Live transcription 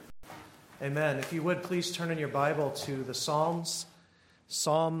Amen. If you would, please turn in your Bible to the Psalms,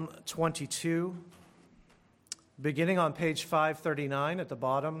 Psalm 22, beginning on page 539 at the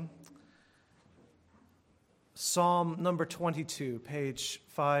bottom. Psalm number 22, page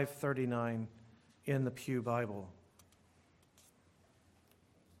 539 in the Pew Bible.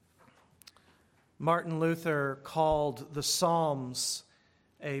 Martin Luther called the Psalms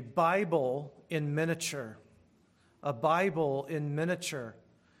a Bible in miniature, a Bible in miniature.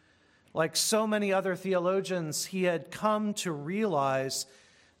 Like so many other theologians, he had come to realize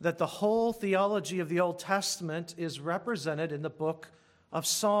that the whole theology of the Old Testament is represented in the book of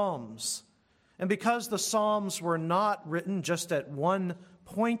Psalms. And because the Psalms were not written just at one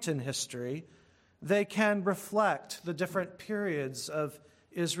point in history, they can reflect the different periods of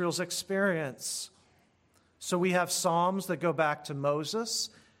Israel's experience. So we have Psalms that go back to Moses,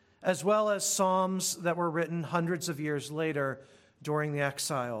 as well as Psalms that were written hundreds of years later during the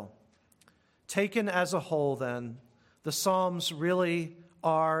exile. Taken as a whole, then, the Psalms really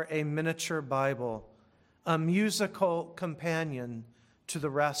are a miniature Bible, a musical companion to the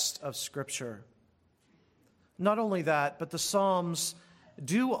rest of Scripture. Not only that, but the Psalms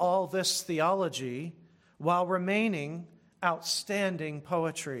do all this theology while remaining outstanding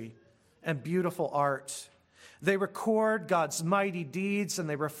poetry and beautiful art. They record God's mighty deeds and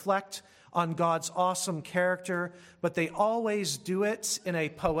they reflect on God's awesome character, but they always do it in a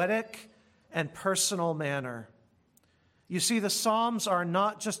poetic and personal manner. You see, the Psalms are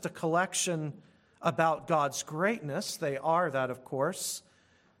not just a collection about God's greatness. They are that, of course.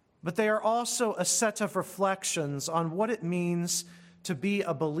 But they are also a set of reflections on what it means to be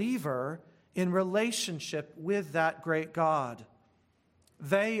a believer in relationship with that great God.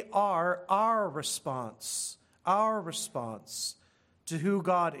 They are our response to who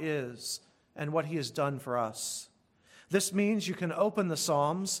God is and what he has done for us. This means you can open the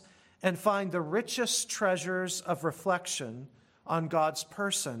Psalms and find the richest treasures of reflection on God's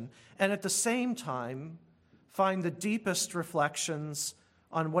person, and at the same time, find the deepest reflections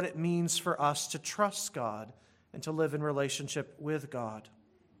on what it means for us to trust God and to live in relationship with God.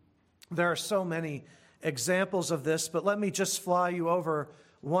 There are so many examples of this, but let me just fly you over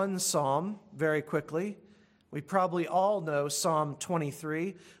one psalm very quickly. We probably all know Psalm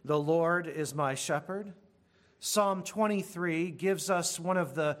 23, "The Lord is my shepherd." Psalm 23 gives us one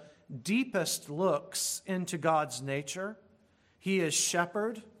of the deepest looks into God's nature. He is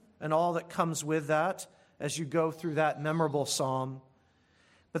shepherd and all that comes with that as you go through that memorable psalm.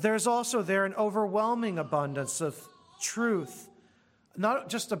 But there is also there an overwhelming abundance of truth, not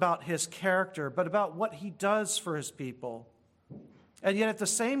just about his character, but about what he does for his people. And yet at the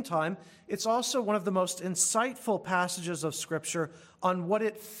same time, it's also one of the most insightful passages of Scripture on what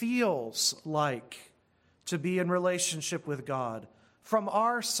it feels like to be in relationship with God from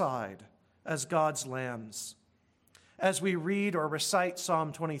our side as God's lambs. As we read or recite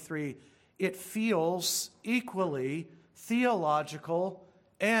Psalm 23, it feels equally theological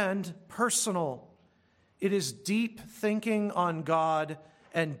and personal. It is deep thinking on God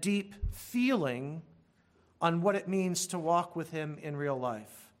and deep feeling on what it means to walk with him in real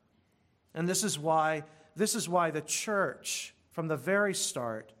life. And this is why the church, from the very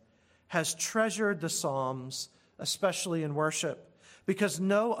start, has treasured the Psalms, especially in worship, because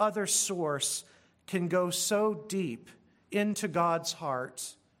no other source can go so deep into God's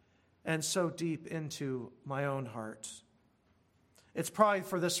heart and so deep into my own heart. It's probably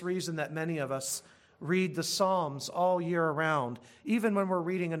for this reason that many of us read the Psalms all year around, even when we're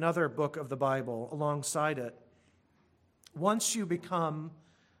reading another book of the Bible alongside it. Once you become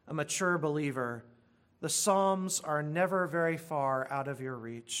a mature believer, the Psalms are never very far out of your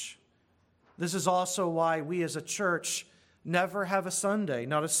reach. This is also why we as a church never have a Sunday,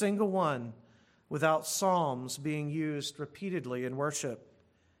 not a single one, without Psalms being used repeatedly in worship.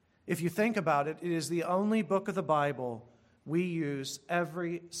 If you think about it, it is the only book of the Bible we use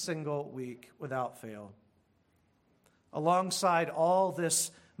every single week without fail. Alongside all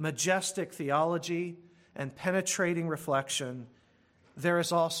this majestic theology and penetrating reflection, there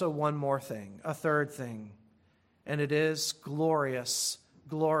is also one more thing, a third thing, and it is glorious,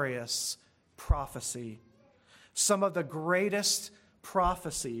 glorious prophecy. Some of the greatest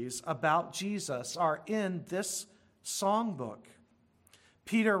prophecies about Jesus are in this songbook.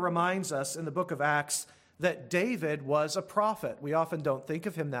 Peter reminds us in the book of Acts that David was a prophet. We often don't think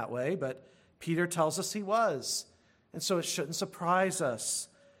of him that way, but Peter tells us he was. And so it shouldn't surprise us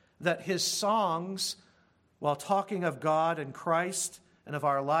that his songs, while talking of God and Christ and of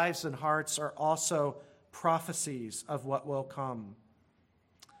our lives and hearts, are also prophecies of what will come.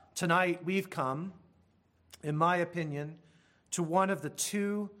 Tonight we've come, in my opinion, to one of the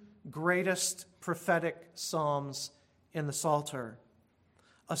two greatest prophetic psalms in the Psalter.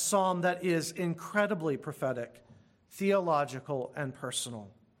 A psalm that is incredibly prophetic, theological, and personal.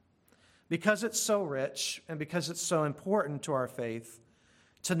 Because it's so rich and because it's so important to our faith,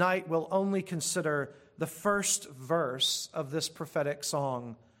 tonight we'll only consider the first verse of this prophetic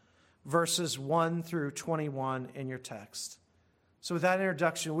song, verses 1 through 21 in your text. So with that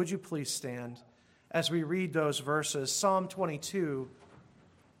introduction, would you please stand as we read those verses? Psalm 22,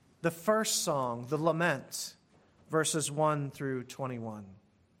 the first song, the lament, verses 1 through 21.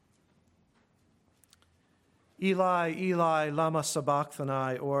 Eli, Eli, lama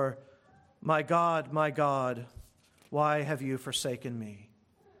sabachthani, or my God, why have you forsaken me?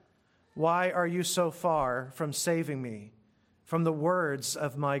 Why are you so far from saving me, from the words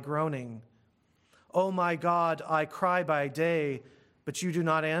of my groaning? O my God, I cry by day, but you do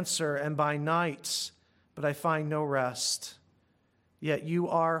not answer, and by night, but I find no rest. Yet you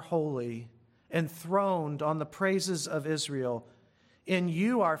are holy, enthroned on the praises of Israel. In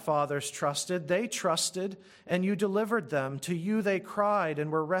you our fathers trusted, they trusted, and you delivered them. To you they cried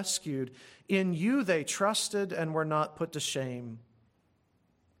and were rescued. In you they trusted and were not put to shame.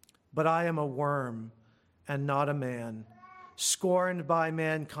 But I am a worm and not a man, scorned by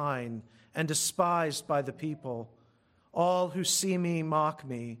mankind and despised by the people. All who see me mock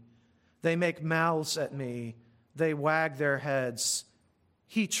me. They make mouths at me. They wag their heads.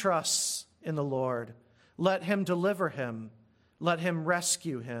 He trusts in the Lord. Let him deliver him. Let him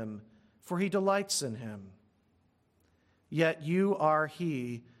rescue him, for he delights in him. Yet you are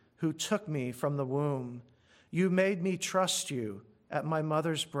he who took me from the womb. You made me trust you at my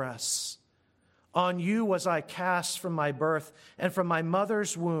mother's breasts. On you was I cast from my birth, and from my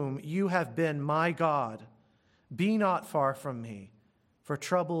mother's womb you have been my God. Be not far from me, for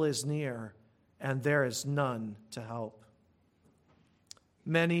trouble is near, and there is none to help.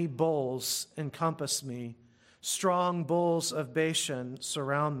 Many bulls encompass me. Strong bulls of Bashan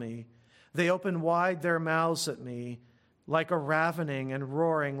surround me. They open wide their mouths at me like a ravening and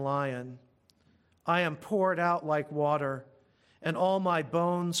roaring lion. I am poured out like water, and all my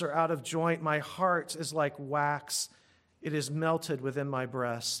bones are out of joint. My heart is like wax. It is melted within my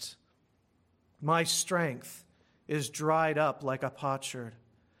breast. My strength is dried up like a potsherd,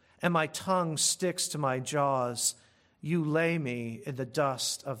 and my tongue sticks to my jaws. You lay me in the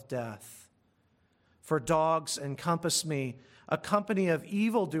dust of death. For dogs encompass me, a company of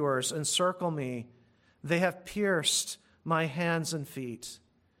evildoers encircle me. They have pierced my hands and feet.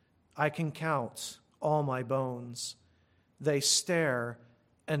 I can count all my bones. They stare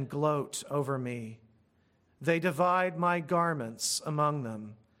and gloat over me. They divide my garments among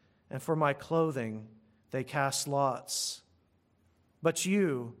them, and for my clothing they cast lots. But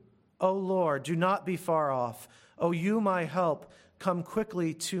you, O Lord, do not be far off. O you, my help, come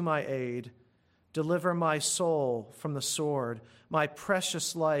quickly to my aid. Deliver my soul from the sword, my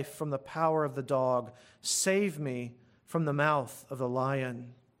precious life from the power of the dog. Save me from the mouth of the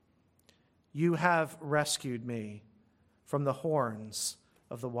lion. You have rescued me from the horns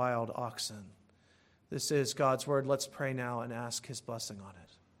of the wild oxen. This is God's word. Let's pray now and ask his blessing on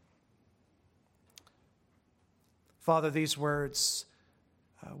it. Father, these words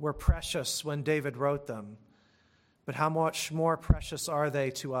were precious when David wrote them, but how much more precious are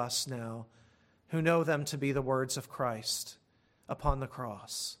they to us now, who know them to be the words of Christ upon the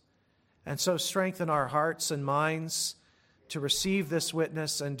cross. And so strengthen our hearts and minds to receive this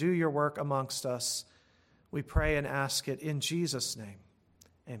witness and do your work amongst us. We pray and ask it in Jesus' name.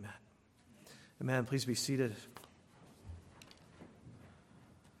 Amen. Amen. Please be seated.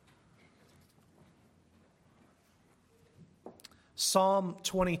 Psalm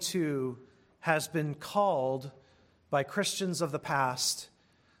 22 has been called by Christians of the past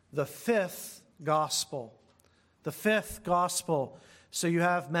the fifth gospel. The fifth gospel. So you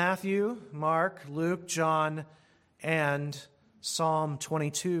have Matthew, Mark, Luke, John, and Psalm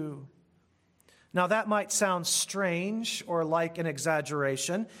 22. Now that might sound strange or like an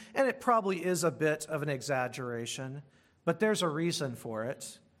exaggeration, and it probably is a bit of an exaggeration, but there's a reason for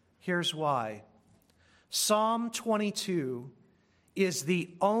it. Here's why. Psalm 22 is the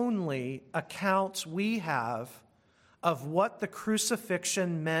only account we have of what the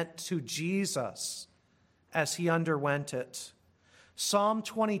crucifixion meant to Jesus as he underwent it. Psalm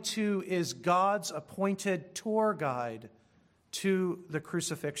 22 is God's appointed tour guide to the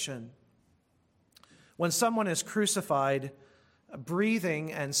crucifixion. When someone is crucified,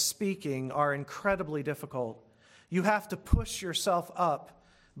 breathing and speaking are incredibly difficult. You have to push yourself up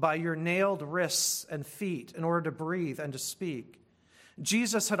by your nailed wrists and feet in order to breathe and to speak.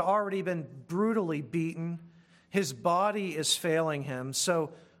 Jesus had already been brutally beaten. His body is failing him.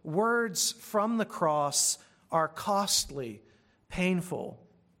 So words from the cross are costly, painful.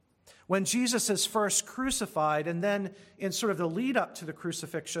 When Jesus is first crucified, and then in sort of the lead up to the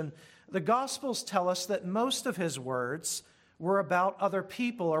crucifixion, the Gospels tell us that most of his words were about other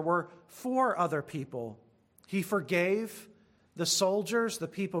people or were for other people. He forgave the soldiers, the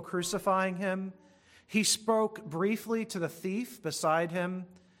people crucifying him. He spoke briefly to the thief beside him,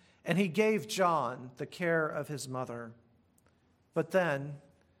 and he gave John the care of his mother. But then,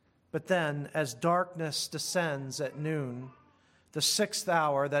 as darkness descends at noon, the 6th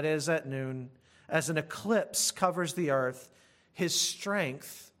hour, that is at noon, as an eclipse covers the earth, his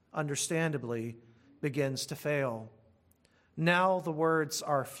strength, understandably, begins to fail. Now the words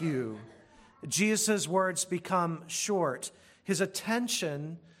are few. Jesus' words become short. His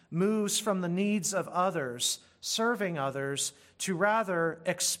attention moves from the needs of others, serving others, to rather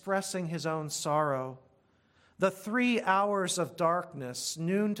expressing his own sorrow. The 3 hours of darkness,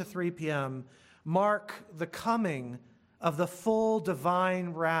 noon to 3 p.m., mark the coming of the full divine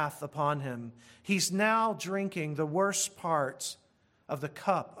wrath upon him. He's now drinking the worst part of the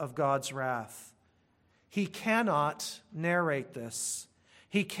cup of God's wrath. He cannot narrate this.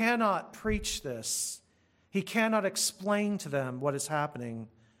 He cannot preach this. He cannot explain to them what is happening.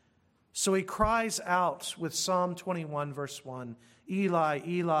 So he cries out with Psalm 21, verse 1, Eli,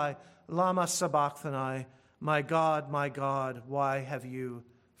 Eli, lama sabachthani, my God, why have you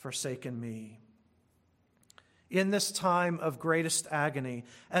forsaken me? In this time of greatest agony,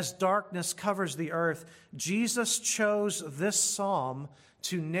 as darkness covers the earth, Jesus chose this psalm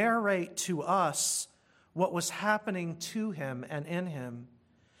to narrate to us what was happening to him and in him.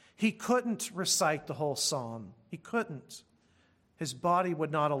 He couldn't recite the whole psalm. He couldn't. His body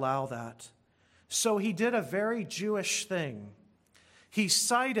would not allow that. So he did a very Jewish thing. He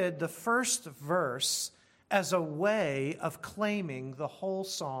cited the first verse as a way of claiming the whole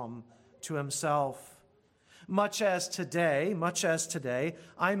psalm to himself. Much as today,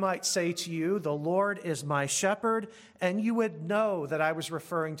 I might say to you, the Lord is my shepherd, and you would know that I was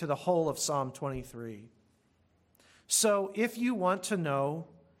referring to the whole of Psalm 23. So if you want to know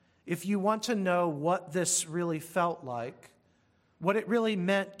what this really felt like, what it really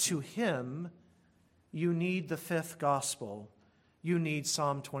meant to him, you need the 5th gospel. You need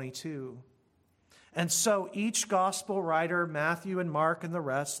Psalm 22. And so each gospel writer, Matthew and Mark and the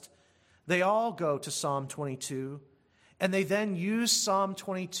rest, they all go to Psalm 22, and they then use Psalm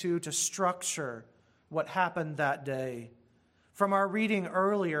 22 to structure what happened that day. From our reading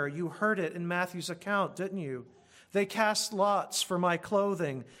earlier, you heard it in Matthew's account, didn't you? They cast lots for my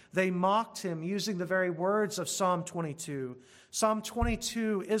clothing. They mocked him using the very words of Psalm 22. Psalm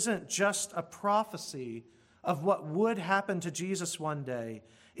 22 isn't just a prophecy of what would happen to Jesus one day.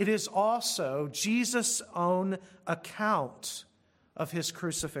 It is also Jesus' own account of his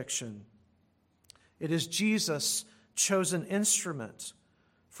crucifixion. It is Jesus' chosen instrument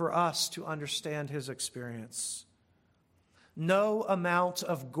for us to understand his experience. No amount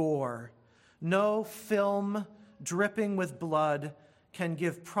of gore, no film dripping with blood can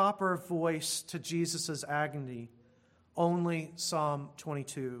give proper voice to Jesus' agony. Only Psalm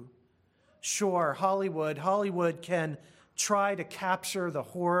 22. Sure, Hollywood can try to capture the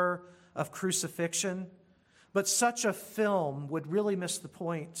horror of crucifixion, but such a film would really miss the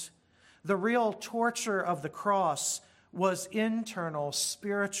point. The real torture of the cross was internal,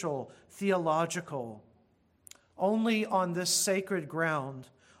 spiritual, theological. Only on this sacred ground,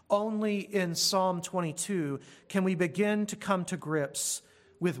 only in Psalm 22, can we begin to come to grips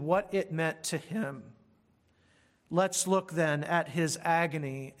with what it meant to him. Let's look then at his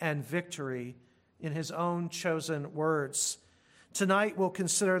agony and victory in his own chosen words. Tonight we'll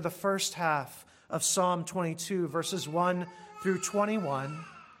consider the first half of Psalm 22, verses 1 through 21,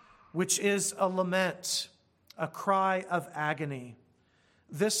 which is a lament, a cry of agony.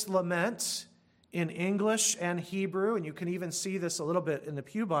 This lament in English and Hebrew, and you can even see this a little bit in the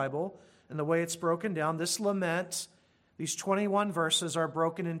Pew Bible and the way it's broken down, this lament, these 21 verses are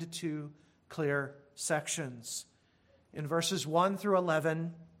broken into 2 clear sections. In verses 1 through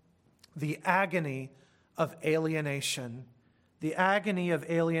 11, the agony of alienation. The agony of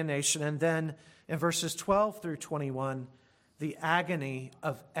alienation. And then in verses 12 through 21, the agony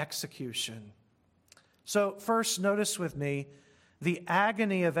of execution. So first, notice with me the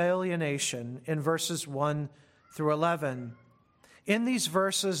agony of alienation in verses 1 through 11. In these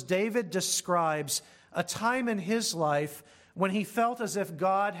verses, David describes a time in his life when he felt as if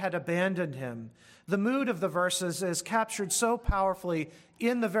God had abandoned him. The mood of the verses is captured so powerfully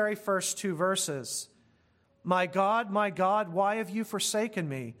in the very first 2 verses. my God, why have you forsaken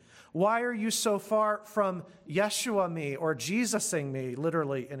me? Why are you so far from Yeshua me, or Jesusing me,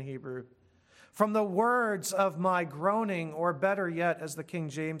 literally in Hebrew? From the words of my groaning, or better yet, as the King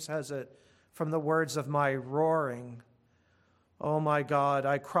James has it, from the words of my roaring. Oh my God,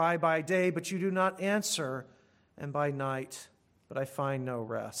 I cry by day, but you do not answer, and by night, but I find no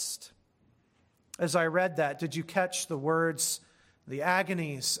rest. As I read that, did you catch the words, the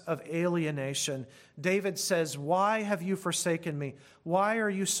agonies of alienation? David says, why have you forsaken me? Why are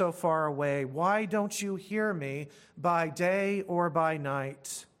you so far away? Why don't you hear me by day or by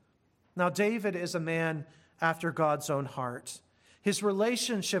night? Now, David is a man after God's own heart. His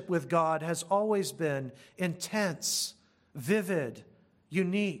relationship with God has always been intense, vivid,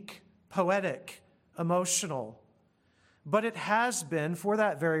 unique, poetic, emotional. But it has been, for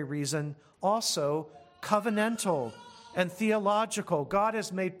that very reason, also covenantal and theological. God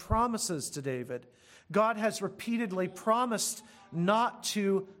has made promises to David. God has repeatedly promised not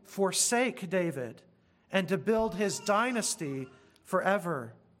to forsake David and to build his dynasty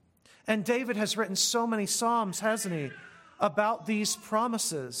forever. And David has written so many psalms, hasn't he, about these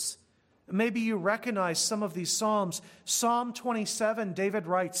promises. Maybe you recognize some of these psalms. Psalm 27, David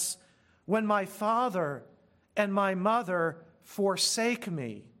writes, when my father and my mother forsake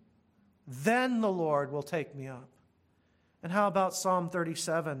me, then the Lord will take me up. And how about Psalm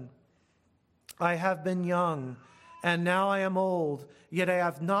 37? I have been young, and now I am old, yet I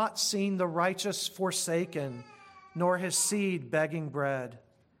have not seen the righteous forsaken, nor his seed begging bread.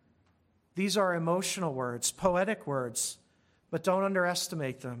 These are emotional words, poetic words, but don't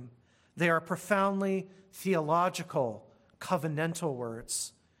underestimate them. They are profoundly theological, covenantal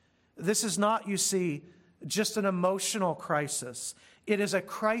words. This is not, you see, just an emotional crisis. It is a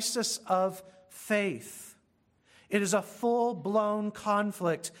crisis of faith. It is a full-blown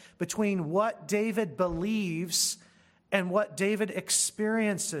conflict between what David believes and what David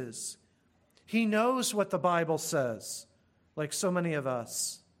experiences. He knows what the Bible says, like so many of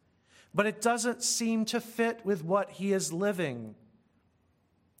us, but it doesn't seem to fit with what he is living.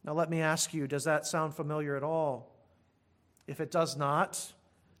 Now let me ask you, does that sound familiar at all? If it does not,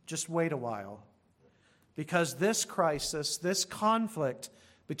 just wait a while. Because this crisis, this conflict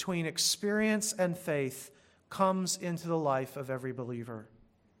between experience and faith comes into the life of every believer.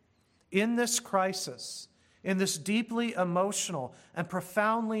 In this crisis, in this deeply emotional and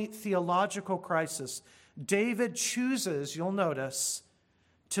profoundly theological crisis, David chooses, you'll notice,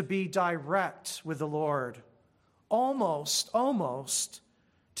 to be direct with the Lord, almost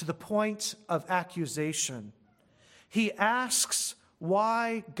to the point of accusation. He asks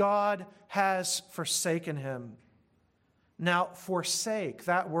why God has forsaken him. Now, forsake,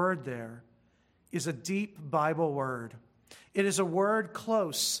 that word there, is a deep Bible word. It is a word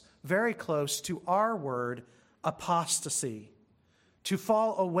close, very close to our word, apostasy, to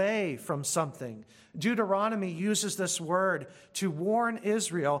fall away from something. Deuteronomy uses this word to warn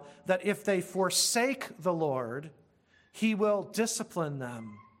Israel that if they forsake the Lord, he will discipline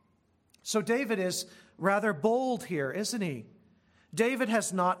them. So David is rather bold here, isn't he? David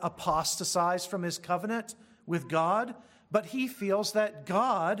has not apostatized from his covenant with God, but he feels that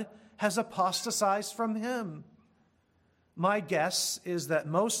God has apostatized from him. My guess is that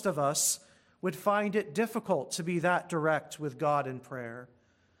most of us would find it difficult to be that direct with God in prayer.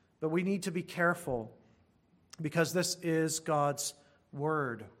 But we need to be careful because this is God's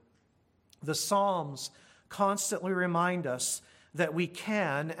word. The Psalms constantly remind us that we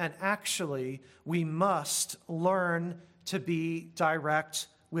can, and actually we must, learn to be direct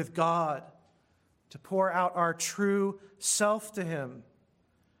with God, to pour out our true self to him.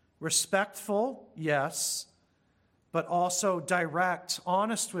 Respectful, yes, but also direct,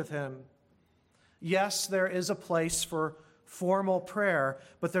 honest with him. Yes, there is a place for formal prayer,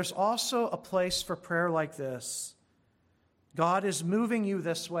 but there's also a place for prayer like this. God is moving you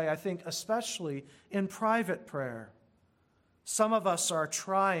this way, I think, especially in private prayer. Some of us are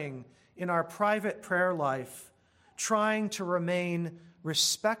trying in our private prayer life, trying to remain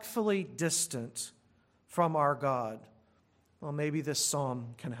respectfully distant from our God. Well, maybe this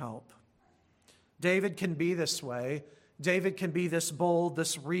psalm can help. David can be this way. David can be this bold,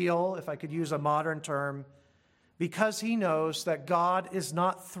 this real, if I could use a modern term, because he knows that God is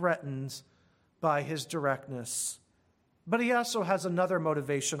not threatened by his directness. But he also has another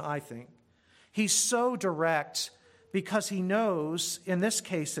motivation, I think. He's so direct because he knows, in this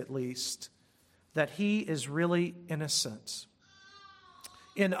case at least, that he is really innocent.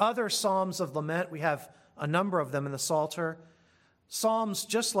 In other psalms of lament, we have a number of them in the Psalter, psalms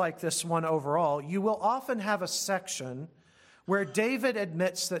just like this one overall, you will often have a section where David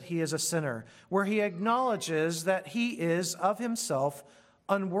admits that he is a sinner, where he acknowledges that he is of himself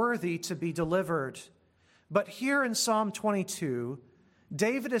unworthy to be delivered. But here in Psalm 22,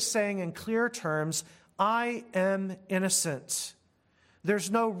 David is saying in clear terms, I am innocent.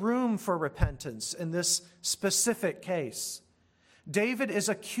 There's no room for repentance in this specific case. David is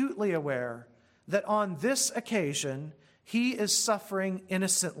acutely aware that on this occasion, he is suffering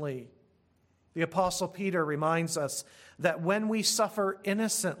innocently. The Apostle Peter reminds us that when we suffer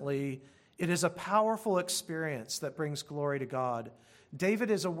innocently, it is a powerful experience that brings glory to God.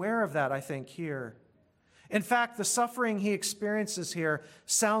 David is aware of that, I think, here. In fact, the suffering he experiences here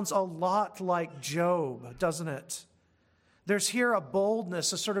sounds a lot like Job, doesn't it? There's here a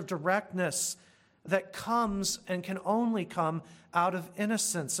boldness, a sort of directness that comes and can only come out of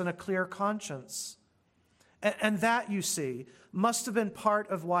innocence and a clear conscience. And that, you see, must have been part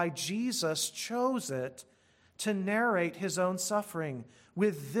of why Jesus chose it to narrate his own suffering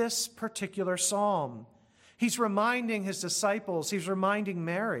with this particular psalm. He's reminding his disciples, he's reminding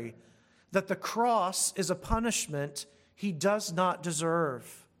Mary, that the cross is a punishment he does not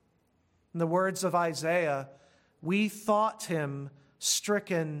deserve. In the words of Isaiah, we thought him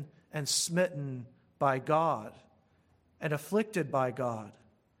stricken and smitten by God and afflicted by God.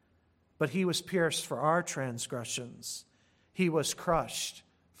 But he was pierced for our transgressions. He was crushed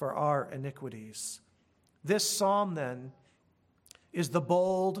for our iniquities. This psalm, then, is the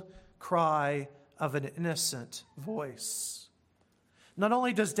bold cry of an innocent voice. Not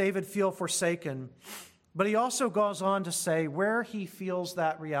only does David feel forsaken, but he also goes on to say where he feels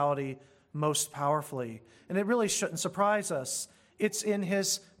that reality most powerfully. And it really shouldn't surprise us. It's in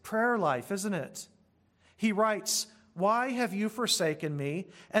his prayer life, isn't it? He writes, "Why have you forsaken me?"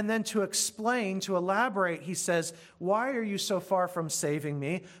 And then to explain, to elaborate, he says, "Why are you so far from saving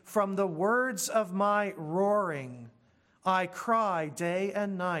me? From the words of my roaring, I cry day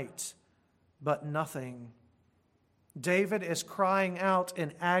and night, but nothing." David is crying out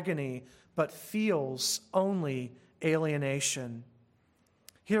in agony, but feels only alienation.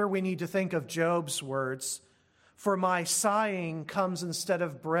 Here we need to think of Job's words. "For my sighing comes instead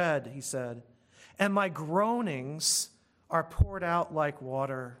of bread," he said, "and my groanings are poured out like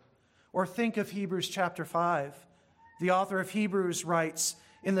water." Or think of Hebrews chapter 5. The author of Hebrews writes,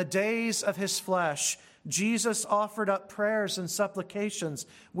 "In the days of his flesh, Jesus offered up prayers and supplications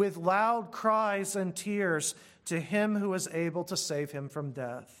with loud cries and tears to him who is able to save him from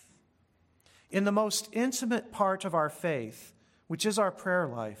death." In the most intimate part of our faith, which is our prayer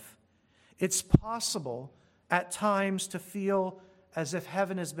life, it's possible at times to feel as if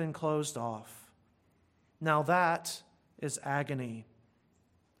heaven has been closed off. Now that is agony.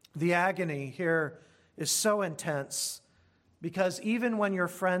 The agony here is so intense because even when your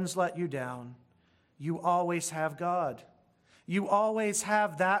friends let you down, you always have God. You always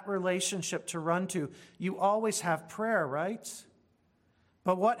have that relationship to run to. You always have prayer, right?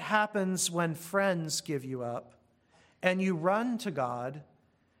 But what happens when friends give you up and you run to God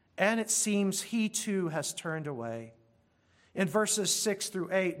and it seems he too has turned away? In verses 6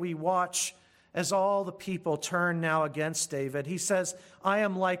 through 8, we watch as all the people turn now against David. He says, "I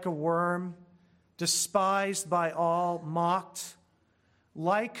am like a worm, despised by all, mocked.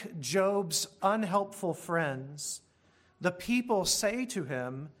 Like Job's unhelpful friends, the people say to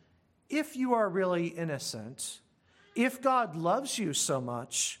him, 'If you are really innocent, if God loves you so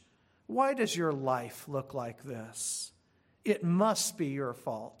much, why does your life look like this? It must be your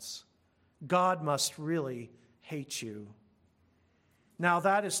fault. God must really hate you.'" Now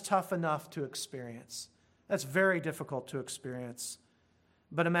that is tough enough to experience. That's very difficult to experience.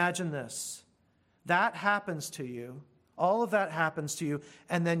 But imagine this. That happens to you. All of that happens to you.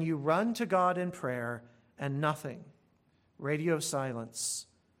 And then you run to God in prayer and nothing. Radio silence.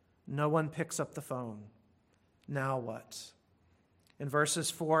 No one picks up the phone. Now what? In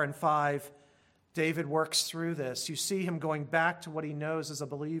verses 4 and 5, David works through this. You see him going back to what he knows as a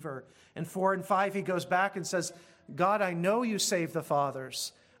believer. In 4 and 5, he goes back and says, "God, I know you saved the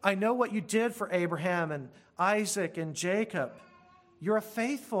fathers. I know what you did for Abraham and Isaac and Jacob. You're a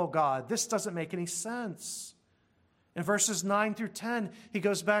faithful God. This doesn't make any sense." In verses 9 through 10, he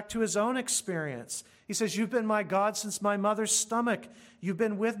goes back to his own experience. He says, "You've been my God since my mother's stomach. You've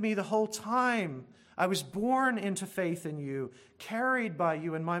been with me the whole time. I was born into faith in you, carried by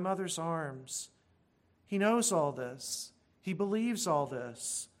you in my mother's arms." He knows all this. He believes all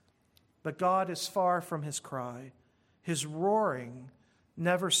this. But God is far from his cry. His roaring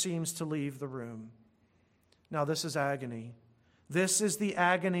never seems to leave the room. Now this is agony. This is the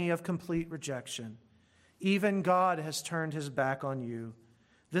agony of complete rejection. Even God has turned his back on you.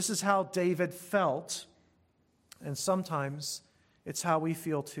 This is how David felt and sometimes it's how we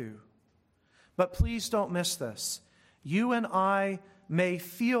feel too. But please don't miss this. You and I may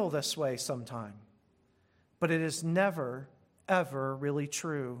feel this way sometime, but it is never, ever really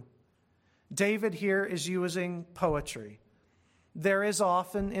true. David here is using poetry. There is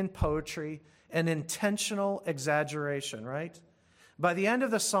often in poetry an intentional exaggeration, right? By the end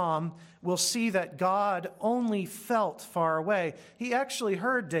of the psalm, we'll see that God only felt far away. He actually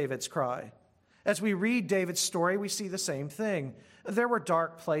heard David's cry. As we read David's story, we see the same thing. There were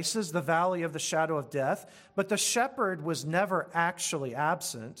dark places, the valley of the shadow of death, but the shepherd was never actually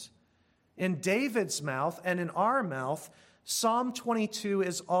absent. In David's mouth and in our mouth, Psalm 22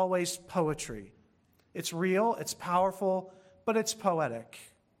 is always poetry. It's real, it's powerful, but it's poetic.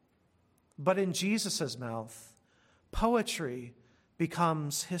 But in Jesus' mouth, poetry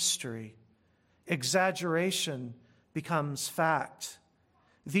becomes history. Exaggeration becomes fact.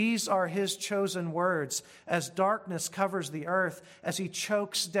 These are his chosen words as darkness covers the earth, as he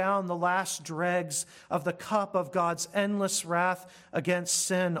chokes down the last dregs of the cup of God's endless wrath against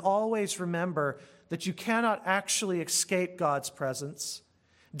sin. Always remember that you cannot actually escape God's presence.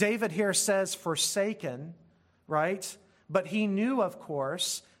 David here says forsaken, right? But he knew, of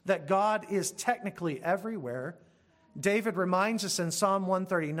course, that God is technically everywhere. David reminds us in Psalm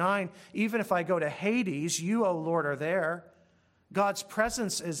 139, even if I go to Hades, you, O Lord, are there. God's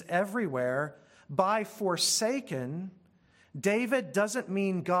presence is everywhere. By forsaken, David doesn't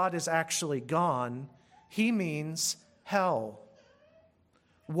mean God is actually gone. He means hell.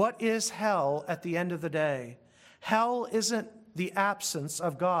 What is hell at the end of the day? Hell isn't the absence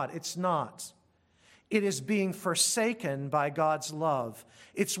of God. It's not. It is being forsaken by God's love.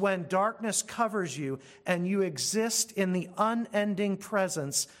 It's when darkness covers you and you exist in the unending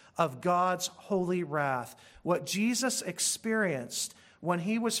presence of God's holy wrath. What Jesus experienced when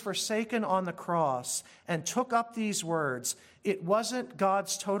he was forsaken on the cross and took up these words, it wasn't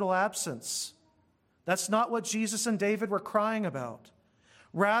God's total absence. That's not what Jesus and David were crying about.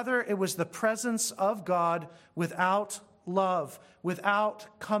 Rather, it was the presence of God without love,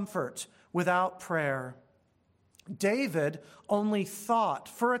 without comfort, without prayer. David only thought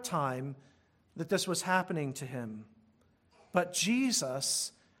for a time that this was happening to him, but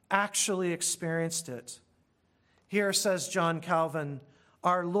Jesus actually experienced it. Here, says John Calvin,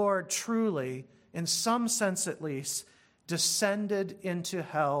 our Lord truly, in some sense at least, descended into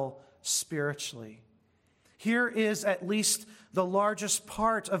hell spiritually. Here is at least the largest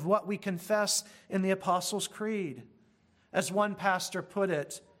part of what we confess in the Apostles' Creed. As one pastor put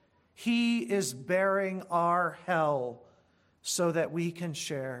it, he is bearing our hell so that we can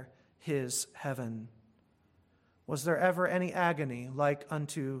share his heaven. Was there ever any agony like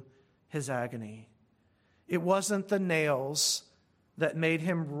unto his agony? It wasn't the nails that made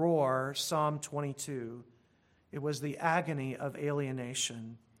him roar, Psalm 22. It was the agony of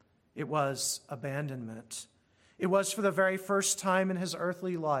alienation. It was abandonment. It was for the very first time in his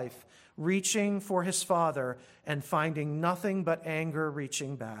earthly life, reaching for his Father and finding nothing but anger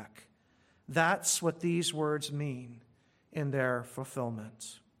reaching back. That's what these words mean in their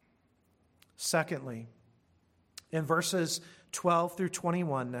fulfillment. Secondly, in verses 12 through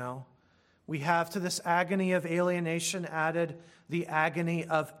 21 now, we have to this agony of alienation added the agony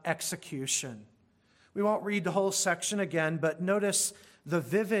of execution. We won't read the whole section again, but notice the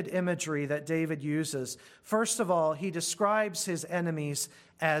vivid imagery that David uses. First of all, he describes his enemies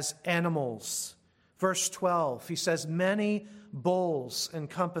as animals. Verse 12, he says, many bulls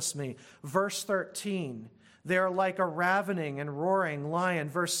encompass me. Verse 13, they are like a ravening and roaring lion.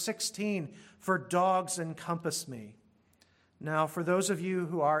 Verse 16, for dogs encompass me. Now, for those of you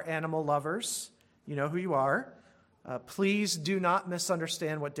who are animal lovers, you know who you are. Please do not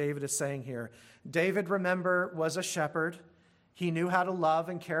misunderstand what David is saying here. David, remember, was a shepherd. He knew how to love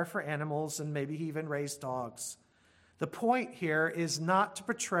and care for animals, and maybe he even raised dogs. The point here is not to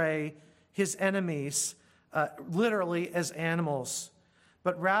portray his enemies literally as animals,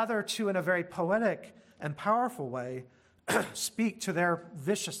 but rather to, in a very poetic and powerful way, speak to their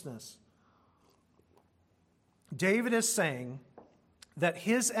viciousness. David is saying that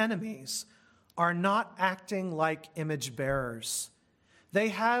his enemies are not acting like image bearers. They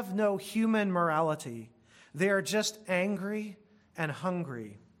have no human morality. They are just angry and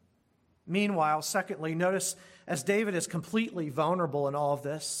hungry. Meanwhile, secondly, notice as David is completely vulnerable in all of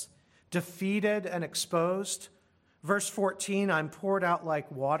this, defeated and exposed. Verse 14, I'm poured out like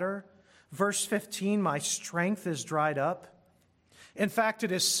water. Verse 15, my strength is dried up. In fact,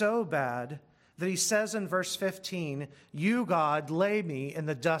 it is so bad that he says in verse 15, you, God, lay me in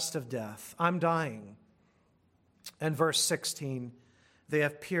the dust of death. I'm dying. And verse 16, they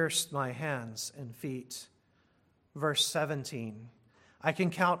have pierced my hands and feet. Verse 17, I can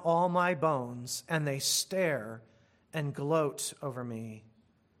count all my bones, and they stare and gloat over me.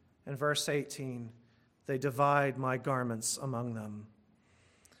 And verse 18, they divide my garments among them.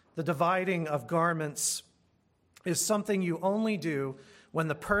 The dividing of garments is something you only do when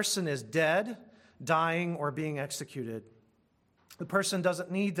the person is dead, dying, or being executed. The person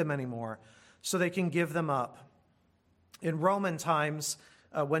doesn't need them anymore, so they can give them up. In Roman times,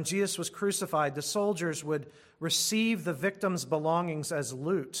 when Jesus was crucified, the soldiers would receive the victim's belongings as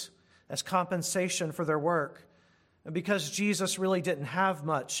loot, as compensation for their work. And because Jesus really didn't have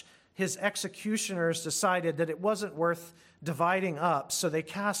much, his executioners decided that it wasn't worth dividing up, so they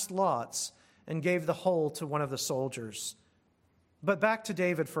cast lots and gave the whole to one of the soldiers. But back to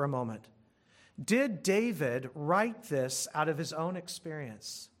David for a moment. Did David write this out of his own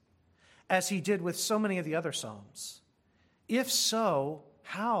experience, as he did with so many of the other Psalms? If so,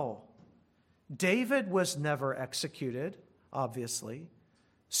 how? David was never executed, obviously.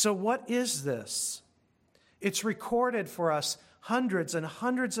 So what is this? It's recorded for us hundreds and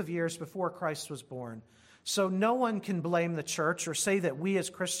hundreds of years before Christ was born. So no one can blame the church or say that we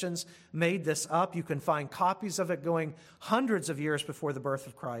as Christians made this up. You can find copies of it going hundreds of years before the birth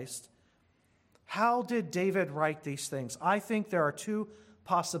of Christ. How did David write these things? I think there are two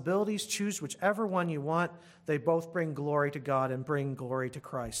possibilities. Choose whichever one you want. They both bring glory to God and bring glory to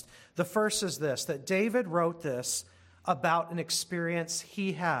Christ. The first is this, that David wrote this about an experience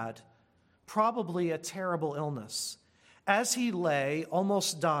he had, probably a terrible illness. As he lay,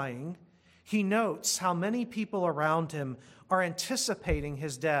 almost dying, he notes how many people around him are anticipating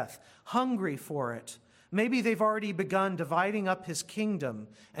his death, hungry for it. Maybe they've already begun dividing up his kingdom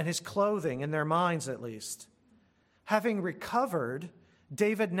and his clothing, in their minds at least. Having recovered,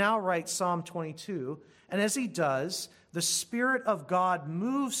 David now writes Psalm 22, and as he does, the Spirit of God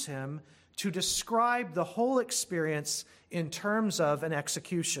moves him to describe the whole experience in terms of an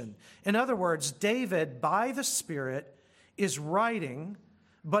execution. In other words, David, by the Spirit, is writing,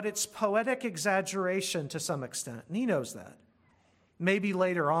 but it's poetic exaggeration to some extent, and he knows that. Maybe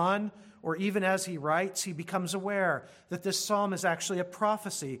later on, or even as he writes, he becomes aware that this psalm is actually a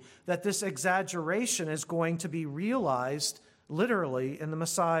prophecy, that this exaggeration is going to be realized literally in the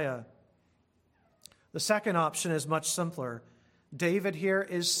Messiah. The second option is much simpler. David here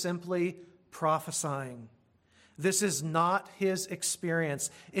is simply prophesying. This is not his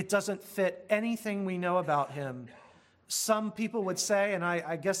experience. It doesn't fit anything we know about him. Some people would say, and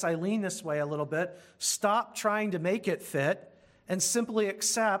I guess I lean this way a little bit, stop trying to make it fit and simply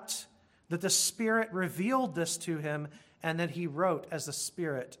accept that the Spirit revealed this to him and that he wrote as the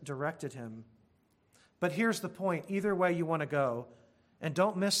Spirit directed him. But here's the point, either way you want to go, and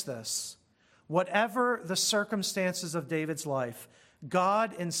don't miss this. Whatever the circumstances of David's life,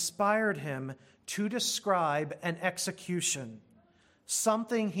 God inspired him to describe an execution,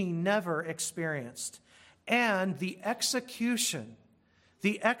 something he never experienced. And the execution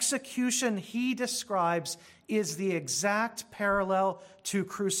he describes is the exact parallel to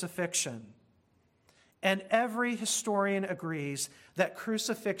crucifixion. And every historian agrees that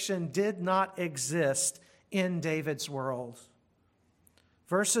crucifixion did not exist in David's world.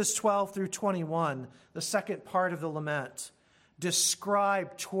 Verses 12 through 21, the second part of the lament,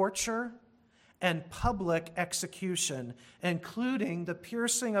 describe torture and public execution, including the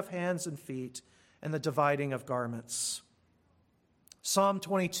piercing of hands and feet and the dividing of garments. Psalm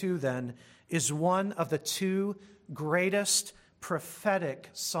 22, then, is one of the two greatest prophetic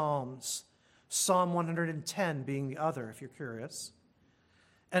psalms, Psalm 110 being the other, if you're curious.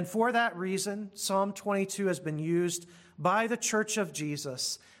 And for that reason, Psalm 22 has been used by the Church of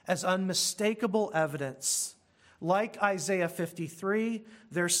Jesus as unmistakable evidence. Like Isaiah 53,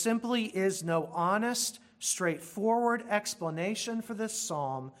 there simply is no honest, straightforward explanation for this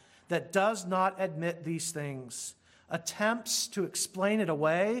psalm that does not admit these things. Attempts to explain it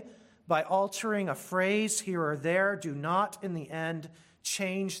away by altering a phrase here or there do not, in the end,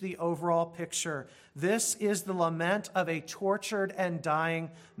 change the overall picture. This is the lament of a tortured and dying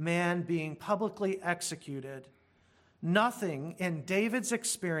man being publicly executed. Nothing in David's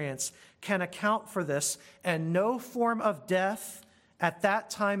experience can account for this, and no form of death at that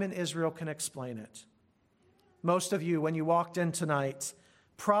time in Israel can explain it. Most of you, when you walked in tonight,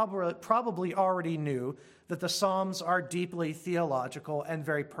 probably already knew that the Psalms are deeply theological and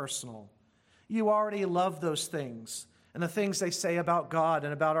very personal. You already love those things and the things they say about God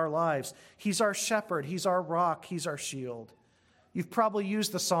and about our lives. He's our shepherd, he's our rock, he's our shield. You've probably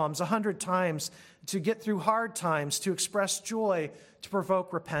used the Psalms 100 times to get through hard times, to express joy, to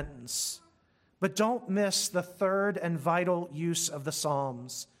provoke repentance. But don't miss the third and vital use of the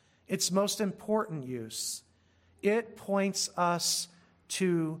Psalms, its most important use. It points us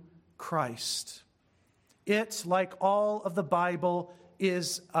to Christ. It, like all of the Bible,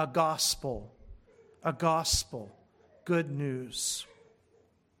 is a gospel, good news.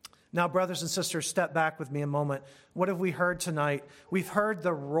 Now, brothers and sisters, step back with me a moment. What have we heard tonight? We've heard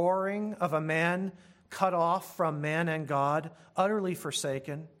the roaring of a man cut off from man and God, utterly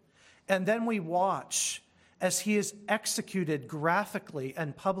forsaken. And then we watch as he is executed graphically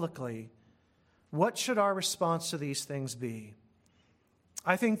and publicly. What should our response to these things be?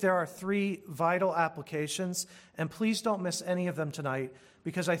 I think there are 3 vital applications, and please don't miss any of them tonight,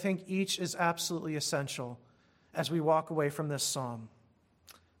 because I think each is absolutely essential as we walk away from this psalm.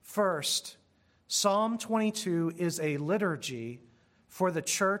 First, Psalm 22 is a liturgy for the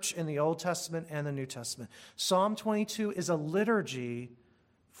church in the Old Testament and the New Testament. Psalm 22 is a liturgy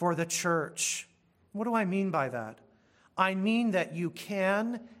for the church. What do I mean by that? I mean that you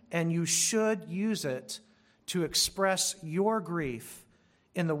can and you should use it to express your grief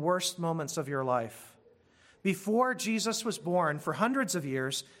in the worst moments of your life. Before Jesus was born, for hundreds of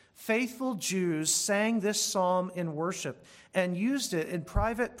years, faithful Jews sang this psalm in worship and used it in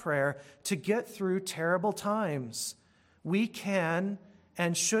private prayer to get through terrible times. We can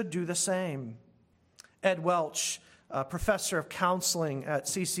and should do the same. Ed Welch, a professor of counseling at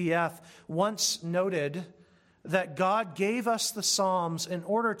CCF, once noted that God gave us the Psalms in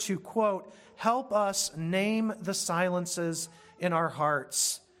order to, quote, help us name the silences in our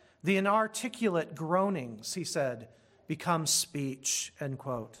hearts. The inarticulate groanings, he said, become speech, end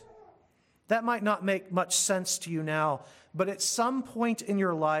quote. That might not make much sense to you now, but at some point in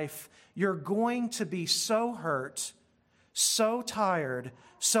your life, you're going to be so hurt, so tired,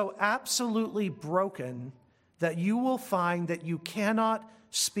 so absolutely broken that you will find that you cannot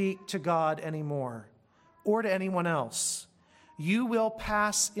speak to God anymore or to anyone else. You will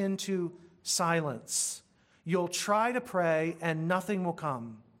pass into silence. You'll try to pray and nothing will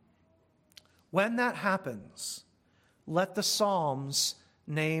come. When that happens, let the Psalms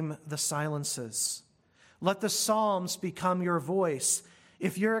name the silences. Let the Psalms become your voice.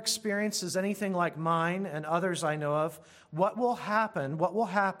 If your experience is anything like mine and others I know of, what will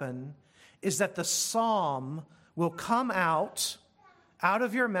happen is that the psalm will come out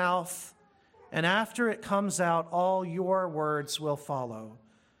of your mouth, and after it comes out, all your words will follow,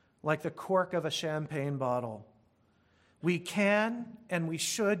 like the cork of a champagne bottle. We can and we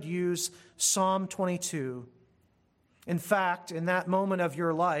should use Psalm 22. In fact, in that moment of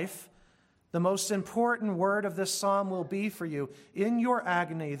your life, the most important word of this psalm will be for you. In your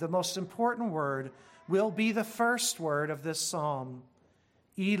agony, the most important word will be the first word of this psalm.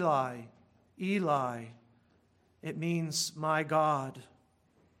 Eli, Eli. It means my God.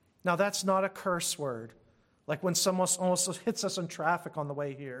 Now, that's not a curse word, like when someone almost hits us in traffic on the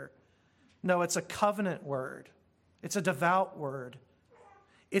way here. No, it's a covenant word. It's a devout word.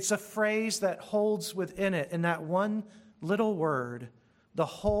 It's a phrase that holds within it, in that one little word, the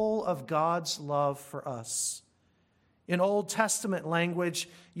whole of God's love for us. In Old Testament language,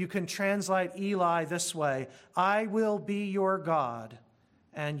 you can translate Eli this way: I will be your God,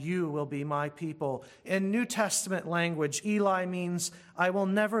 and you will be my people. In New Testament language, Eli means I will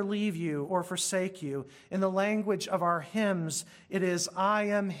never leave you or forsake you. In the language of our hymns, it is I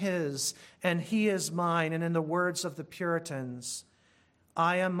am his, and he is mine. And in the words of the Puritans,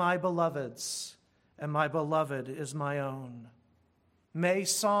 I am my beloved's, and my beloved is my own. May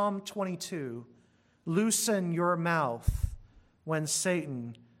Psalm 22 loosen your mouth when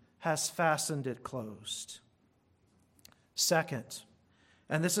Satan has fastened it closed. Second,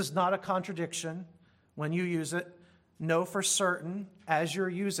 and this is not a contradiction when you use it, know for certain as you're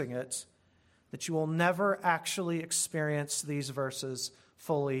using it that you will never actually experience these verses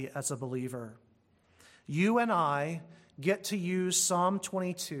fully as a believer. You and I get to use Psalm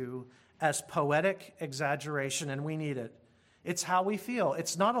 22 as poetic exaggeration, and we need it. It's how we feel.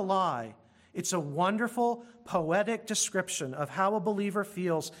 It's not a lie. It's a wonderful, poetic description of how a believer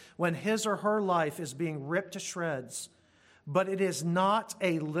feels when his or her life is being ripped to shreds. But it is not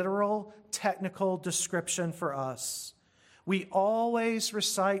a literal, technical description for us. We always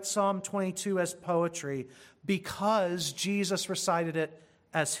recite Psalm 22 as poetry because Jesus recited it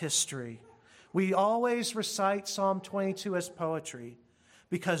as history. We always recite Psalm 22 as poetry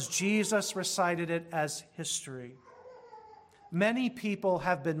because Jesus recited it as history. Many people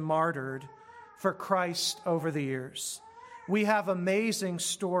have been martyred for Christ over the years. We have amazing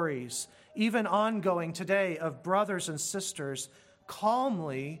stories, even ongoing today, of brothers and sisters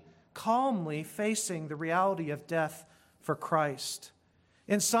calmly facing the reality of death for Christ.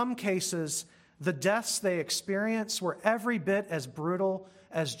 In some cases, the deaths they experienced were every bit as brutal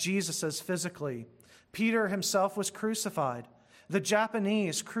as Jesus's physically. Peter himself was crucified. The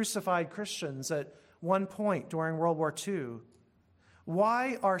Japanese crucified Christians at one point during World War II.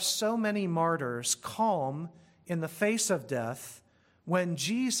 Why are so many martyrs calm in the face of death when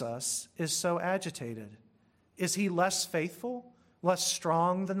Jesus is so agitated? Is he less faithful, less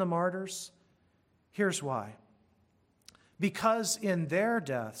strong than the martyrs? Here's why. Because in their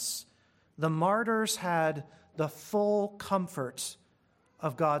deaths, the martyrs had the full comfort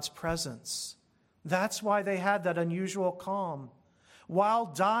of God's presence. That's why they had that unusual calm. While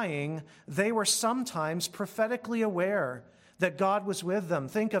dying, they were sometimes prophetically aware that God was with them.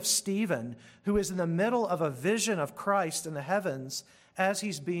 Think of Stephen, who is in the middle of a vision of Christ in the heavens as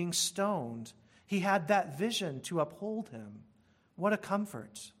he's being stoned. He had that vision to uphold him. What a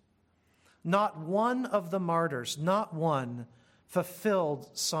comfort. Not one of the martyrs, not one, fulfilled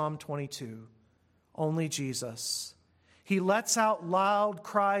Psalm 22. Only Jesus. He lets out loud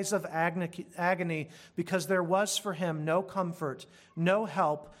cries of agony because there was for him no comfort, no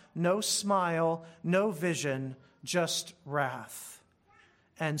help, no smile, no vision, just wrath.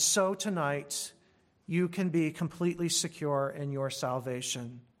 And so tonight, you can be completely secure in your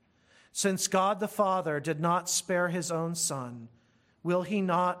salvation. Since God the Father did not spare his own Son, will he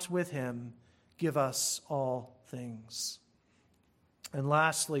not with him give us all things? And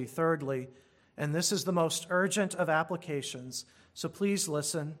lastly, thirdly, and this is the most urgent of applications, so please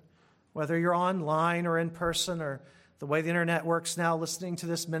listen, whether you're online or in person or the way the internet works now, listening to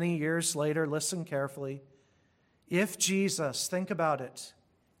this many years later, listen carefully. If Jesus, think about it,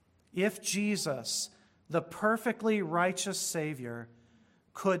 if Jesus, the perfectly righteous Savior,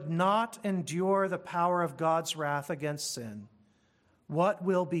 could not endure the power of God's wrath against sin, what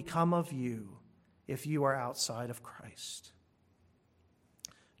will become of you if you are outside of Christ?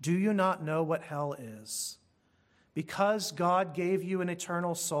 Do you not know what hell is? Because God gave you an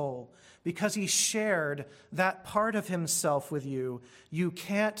eternal soul, because he shared that part of himself with you, you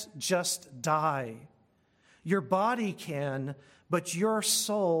can't just die. Your body can, but your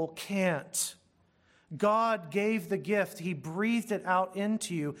soul can't. God gave the gift. He breathed it out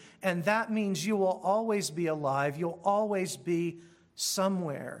into you, and that means you will always be alive. You'll always be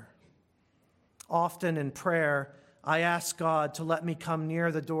somewhere. Often in prayer, I ask God to let me come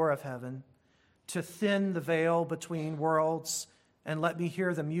near the door of heaven, to thin the veil between worlds, and let me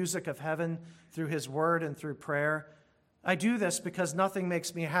hear the music of heaven through his word and through prayer. I do this because nothing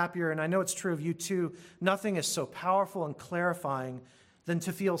makes me happier, and I know it's true of you too. Nothing is so powerful and clarifying than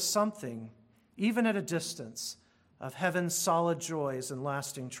to feel something, even at a distance, of heaven's solid joys and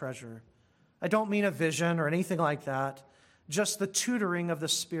lasting treasure. I don't mean a vision or anything like that, just the tutoring of the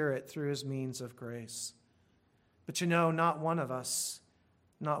Spirit through his means of grace. But you know, not one of us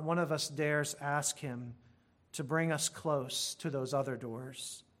dares ask him to bring us close to those other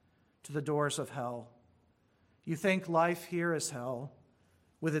doors, to the doors of hell. You think life here is hell,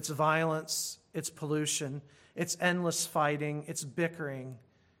 with its violence, its pollution, its endless fighting, its bickering.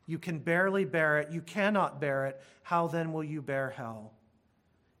 You can barely bear it. You cannot bear it. How then will you bear hell?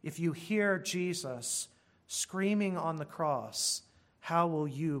 If you hear Jesus screaming on the cross, how will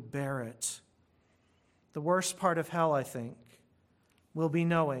you bear it? The worst part of hell, I think, will be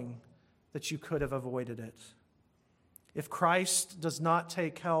knowing that you could have avoided it. If Christ does not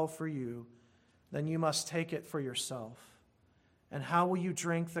take hell for you, then you must take it for yourself. And how will you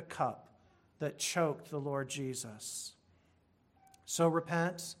drink the cup that choked the Lord Jesus? So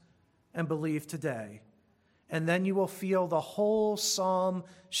repent and believe today, and then you will feel the whole psalm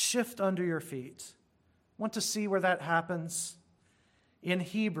shift under your feet. Want to see where that happens? In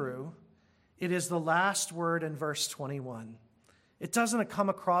Hebrew, it is the last word in verse 21. It doesn't come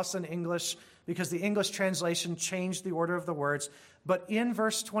across in English because the English translation changed the order of the words. But in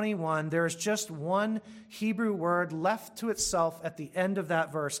verse 21, there is just one Hebrew word left to itself at the end of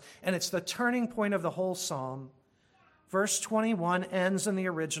that verse, and it's the turning point of the whole psalm. Verse 21 ends in the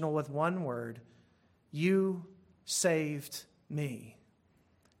original with one word: you saved me.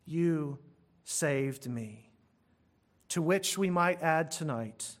 You saved me. To which we might add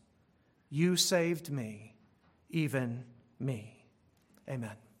tonight, you saved me, even me.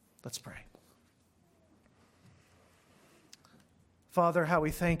 Amen. Let's pray. Father, how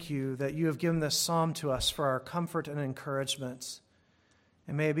we thank you that you have given this psalm to us for our comfort and encouragement.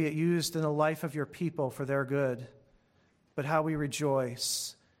 And may it be used in the life of your people for their good. But how we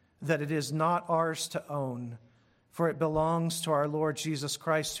rejoice that it is not ours to own, for it belongs to our Lord Jesus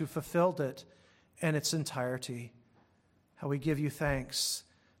Christ, who fulfilled it in its entirety. How we give you thanks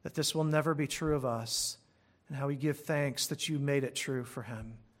that this will never be true of us, and how we give thanks that you made it true for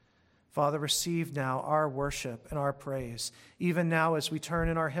him. Father, receive now our worship and our praise, even now as we turn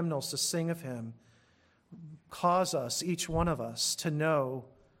in our hymnals to sing of him. cause us, each one of us, to know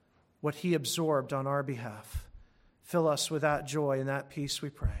what he absorbed on our behalf. Fill us with that joy and that peace, we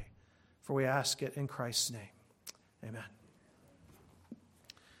pray, for we ask it in Christ's name. Amen.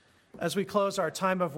 As we close our time of